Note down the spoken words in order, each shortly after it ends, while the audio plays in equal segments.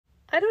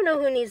I don't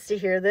know who needs to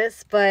hear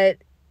this, but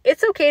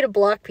it's okay to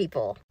block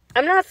people.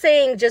 I'm not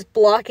saying just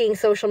blocking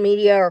social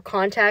media or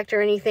contact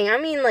or anything. I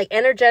mean like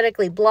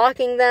energetically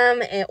blocking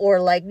them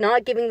or like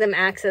not giving them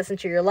access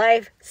into your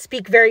life.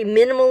 Speak very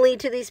minimally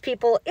to these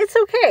people. It's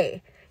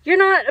okay. You're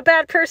not a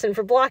bad person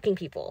for blocking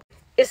people.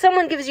 If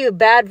someone gives you a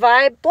bad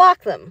vibe,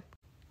 block them.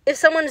 If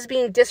someone is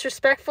being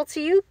disrespectful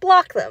to you,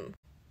 block them.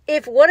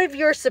 If one of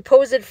your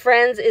supposed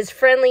friends is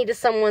friendly to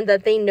someone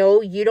that they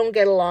know you don't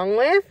get along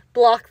with,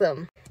 block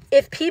them.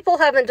 If people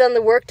haven't done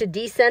the work to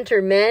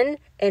decenter men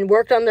and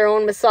worked on their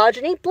own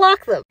misogyny,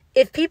 block them.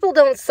 If people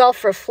don't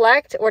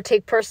self-reflect or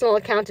take personal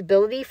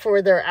accountability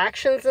for their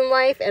actions in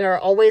life and are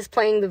always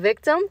playing the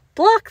victim,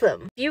 block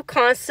them. If you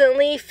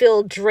constantly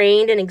feel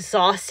drained and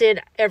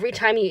exhausted every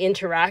time you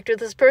interact with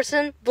this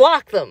person,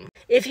 block them.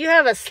 If you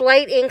have a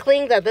slight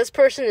inkling that this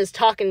person is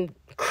talking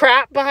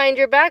crap behind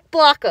your back,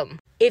 block them.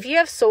 If you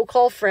have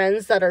so-called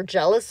friends that are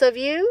jealous of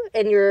you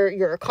and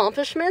your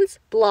accomplishments,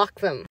 block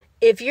them.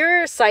 If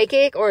you're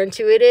psychic or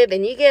intuitive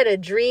and you get a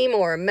dream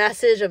or a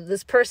message of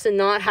this person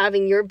not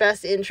having your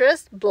best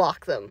interest,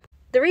 block them.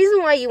 The reason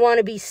why you want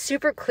to be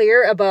super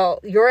clear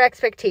about your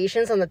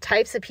expectations on the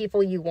types of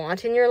people you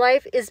want in your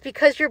life is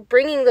because you're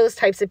bringing those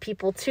types of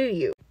people to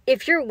you.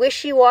 If you're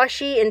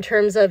wishy-washy in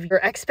terms of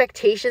your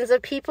expectations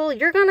of people,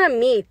 you're going to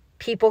meet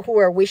people who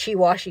are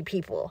wishy-washy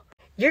people.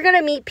 You're going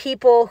to meet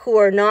people who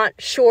are not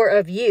sure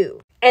of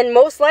you. And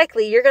most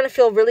likely, you're going to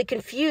feel really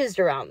confused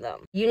around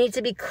them. You need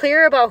to be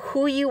clear about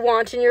who you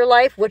want in your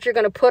life, what you're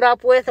going to put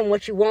up with, and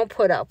what you won't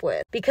put up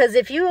with. Because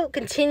if you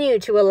continue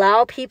to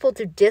allow people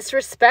to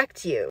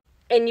disrespect you,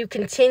 and you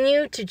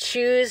continue to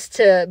choose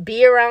to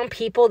be around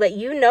people that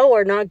you know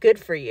are not good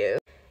for you,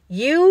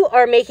 you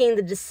are making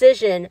the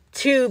decision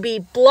to be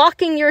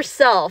blocking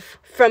yourself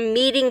from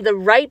meeting the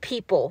right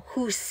people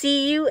who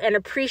see you and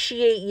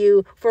appreciate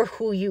you for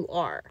who you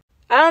are.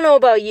 I don't know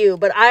about you,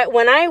 but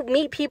when I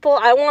meet people,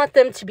 I want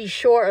them to be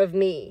sure of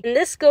me. And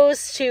this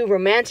goes to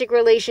romantic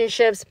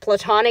relationships,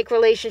 platonic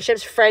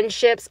relationships,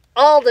 friendships,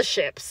 all the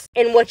ships.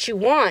 And what you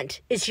want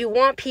is you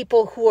want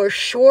people who are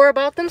sure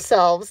about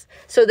themselves,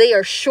 so they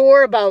are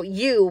sure about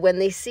you when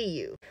they see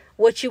you.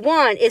 What you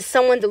want is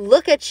someone to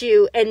look at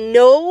you and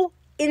know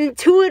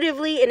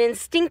intuitively and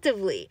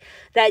instinctively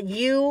that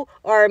you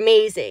are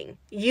amazing.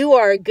 You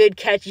are a good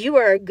catch. You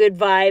are a good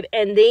vibe.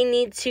 And they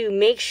need to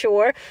make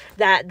sure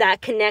that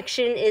that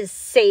connection is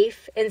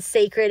safe and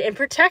sacred and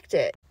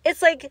protected.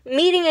 It's like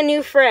meeting a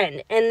new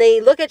friend and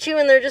they look at you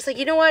and they're just like,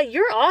 you know what?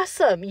 You're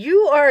awesome.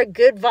 You are a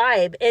good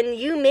vibe and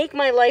you make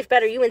my life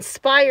better. You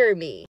inspire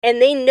me.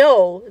 And they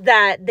know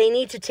that they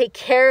need to take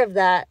care of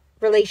that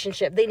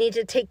relationship. They need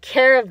to take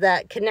care of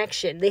that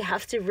connection. They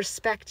have to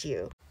respect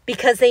you.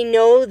 Because they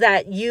know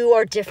that you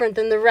are different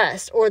than the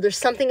rest, or there's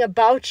something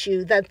about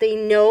you that they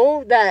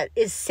know that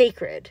is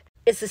sacred.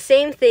 It's the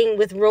same thing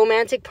with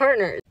romantic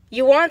partners.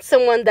 You want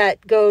someone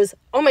that goes,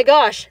 oh my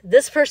gosh,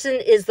 this person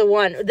is the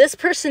one. This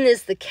person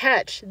is the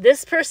catch.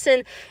 This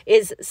person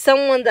is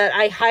someone that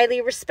I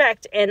highly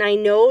respect, and I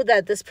know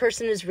that this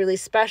person is really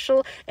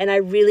special, and I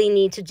really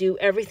need to do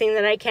everything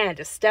that I can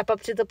to step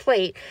up to the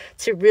plate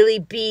to really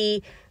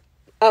be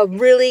a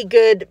really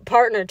good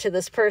partner to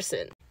this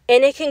person.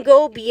 And it can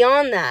go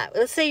beyond that.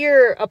 Let's say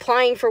you're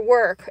applying for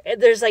work.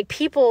 There's like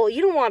people, you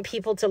don't want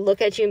people to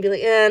look at you and be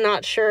like,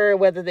 not sure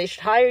whether they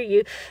should hire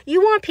you.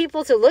 You want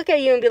people to look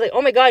at you and be like,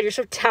 oh my God, you're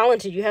so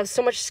talented. You have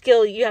so much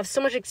skill. You have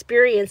so much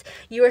experience.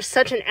 You are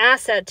such an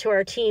asset to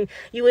our team.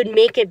 You would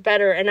make it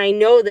better. And I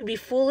know that it'd be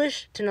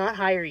foolish to not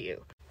hire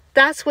you.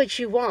 That's what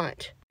you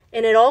want.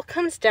 And it all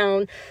comes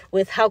down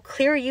with how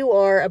clear you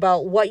are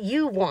about what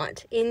you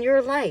want in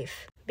your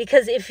life.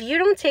 Because if you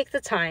don't take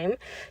the time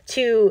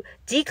to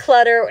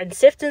declutter and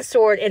sift and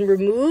sort and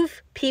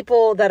remove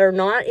people that are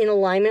not in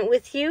alignment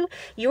with you,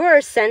 you are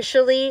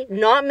essentially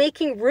not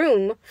making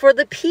room for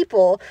the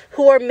people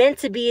who are meant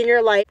to be in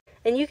your life.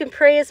 And you can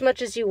pray as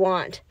much as you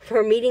want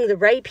for meeting the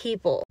right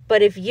people.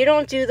 But if you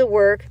don't do the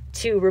work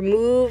to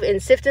remove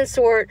and sift and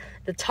sort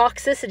the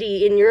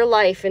toxicity in your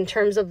life in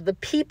terms of the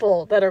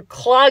people that are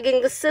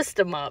clogging the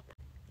system up,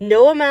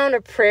 no amount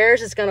of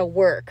prayers is going to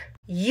work.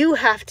 You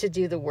have to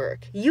do the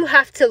work. You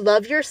have to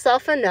love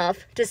yourself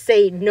enough to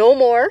say no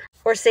more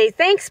or say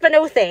thanks, but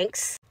no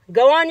thanks.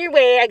 Go on your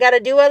way. I got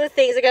to do other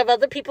things. I got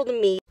other people to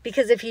meet.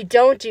 Because if you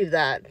don't do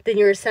that, then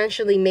you're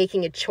essentially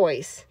making a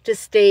choice to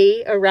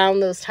stay around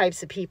those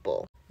types of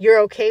people. You're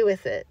okay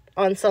with it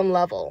on some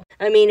level.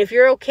 I mean, if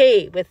you're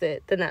okay with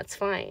it, then that's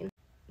fine.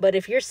 But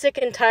if you're sick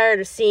and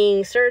tired of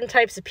seeing certain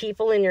types of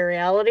people in your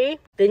reality,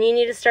 then you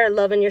need to start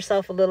loving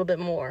yourself a little bit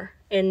more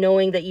and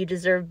knowing that you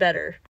deserve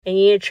better. And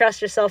you need to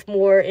trust yourself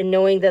more in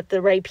knowing that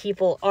the right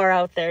people are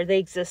out there. They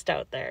exist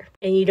out there.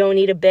 And you don't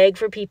need to beg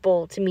for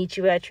people to meet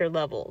you at your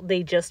level.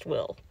 They just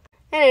will.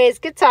 Anyways,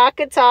 good talk,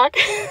 good talk.